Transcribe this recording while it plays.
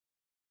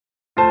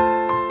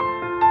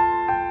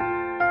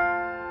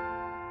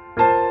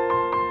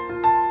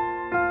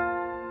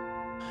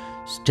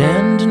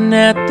Standing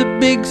at the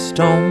big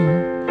stone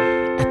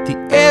at the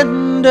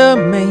end of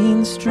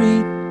Main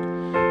Street,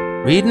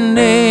 reading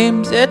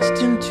names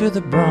etched into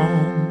the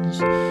bronze,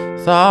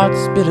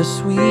 thoughts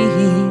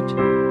bittersweet.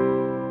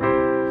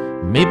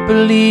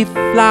 Maple leaf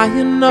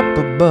flying up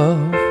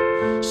above,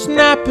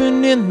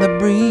 snapping in the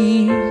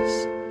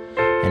breeze.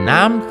 And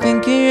I'm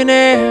thinking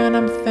and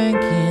I'm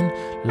thanking,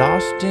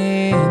 lost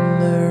in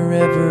the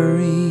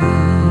reverie.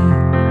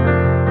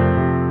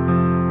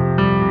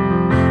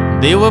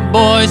 They were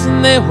boys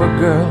and they were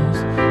girls,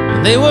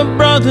 and they were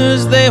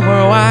brothers, they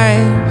were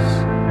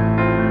wives.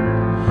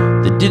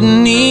 They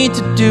didn't need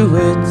to do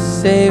it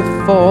save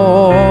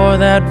for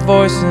that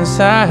voice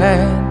inside.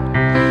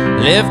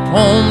 Left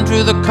home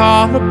to the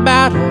call of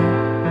battle,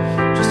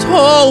 just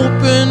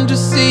hoping to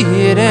see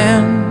it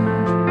end.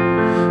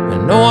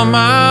 And no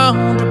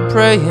amount of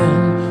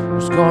praying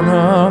was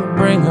gonna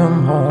bring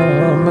them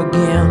home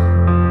again.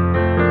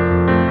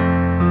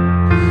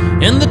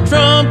 And the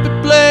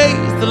trumpet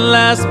plays the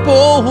last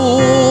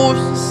post,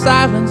 the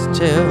silence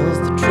tells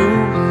the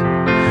truth.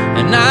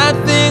 And I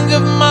think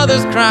of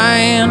mothers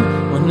crying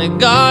when they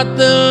got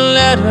the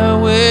letter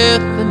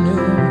with the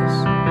news.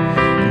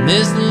 And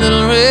this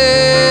little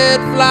red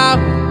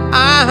flower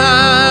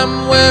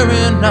I'm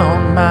wearing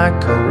on my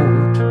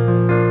coat,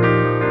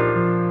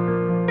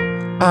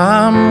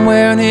 I'm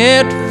wearing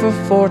it for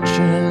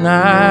fortune,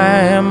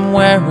 I'm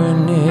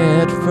wearing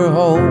it for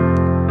hope.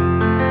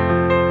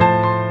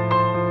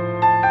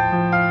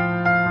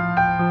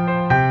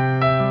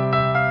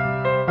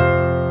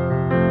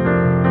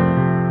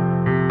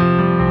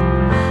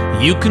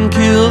 You can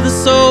kill the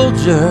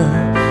soldier,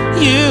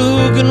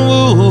 you can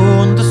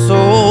wound the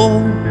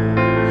soul,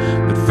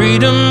 but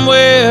freedom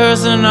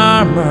wears an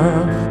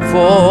armor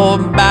for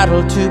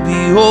battle to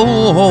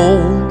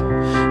behold.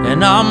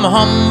 And I'm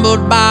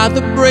humbled by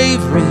the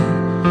bravery,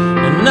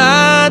 and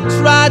I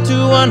try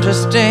to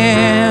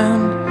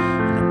understand,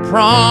 and I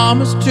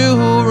promise to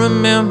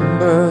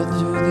remember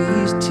through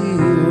these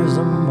tears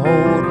I'm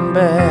holding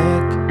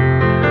back.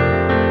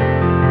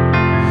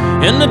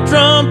 And the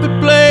trumpet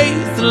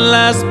plays the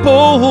last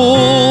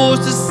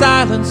post, the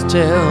silence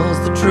tells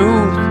the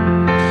truth.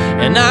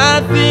 And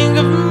I think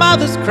of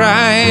mothers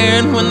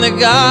crying when they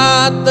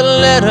got the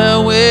letter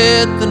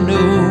with the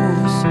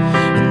news.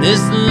 And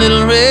this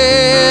little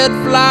red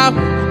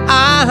flower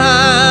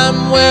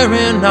I'm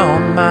wearing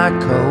on my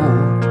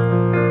coat,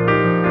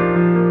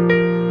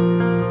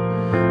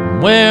 I'm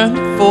wearing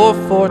it for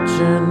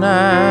fortune,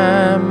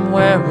 I'm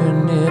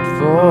wearing it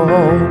for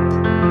hope.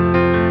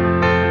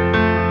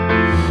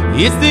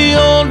 It's the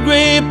old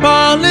grey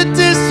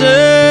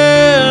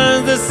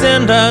politicians that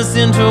send us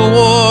into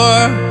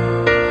war,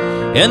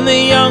 and the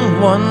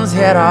young ones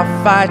head off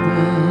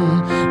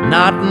fighting,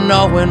 not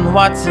knowing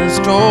what's in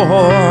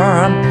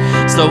store.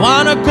 So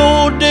on a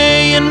cold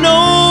day in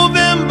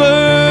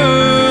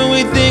November,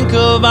 we think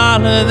of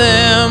all of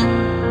them,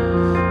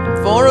 and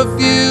for a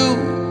few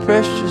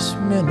precious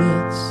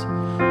minutes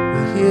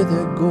we hear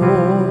their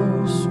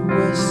ghosts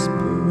whispering.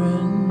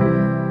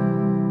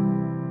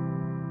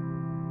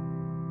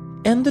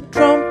 And the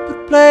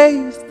trumpet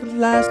plays the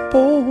last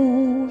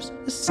post,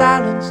 the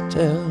silence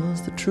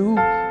tells the truth.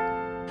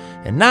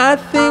 And I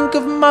think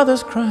of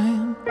mothers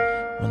crying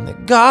when they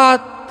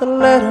got the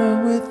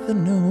letter with the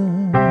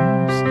news.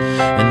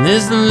 And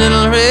this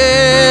little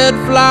red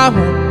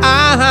flower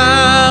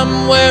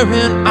I'm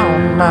wearing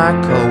on my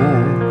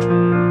coat,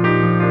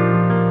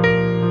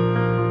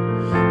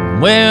 I'm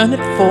wearing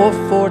it for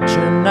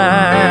fortune,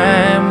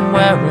 I'm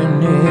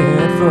wearing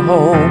it for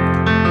hope.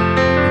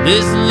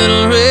 This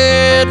little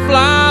red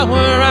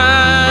flower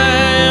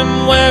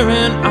I'm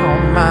wearing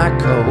on my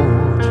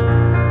coat,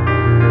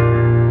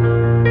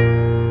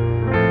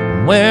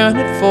 I'm wearing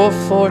it for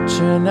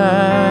fortune,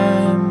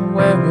 I'm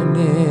wearing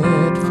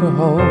it for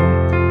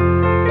hope.